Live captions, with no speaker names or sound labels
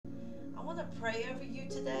I want to pray over you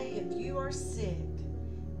today. If you are sick,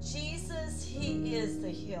 Jesus, He is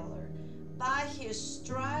the healer. By His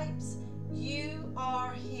stripes, you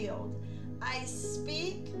are healed. I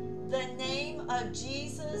speak the name of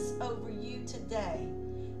Jesus over you today.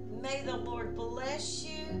 May the Lord bless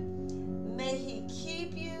you. May He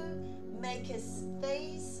keep you. Make His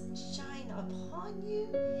face shine upon you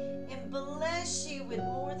and bless you with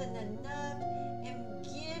more than enough and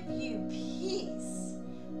give you peace.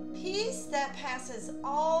 Peace that passes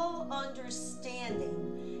all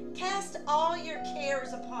understanding. Cast all your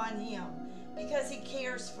cares upon Him because He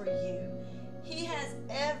cares for you. He has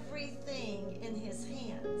everything in His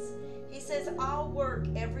hands. He says, I'll work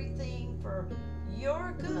everything for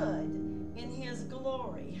your good in His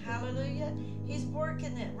glory. Hallelujah. He's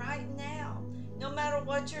working it right now. No matter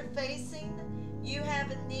what you're facing, you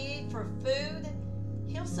have a need for food,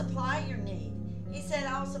 He'll supply your need. He said,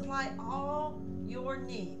 I'll supply all your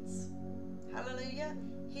needs. Hallelujah.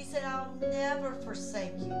 He said, I'll never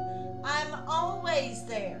forsake you. I'm always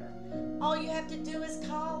there. All you have to do is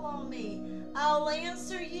call on me. I'll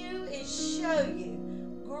answer you and show you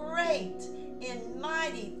great and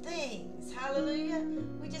mighty things. Hallelujah.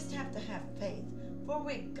 We just have to have faith. For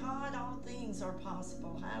with God all things are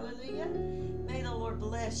possible. Hallelujah. May the Lord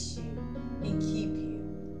bless you and keep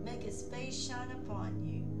you. Make His face shine upon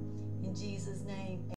you. In Jesus' name.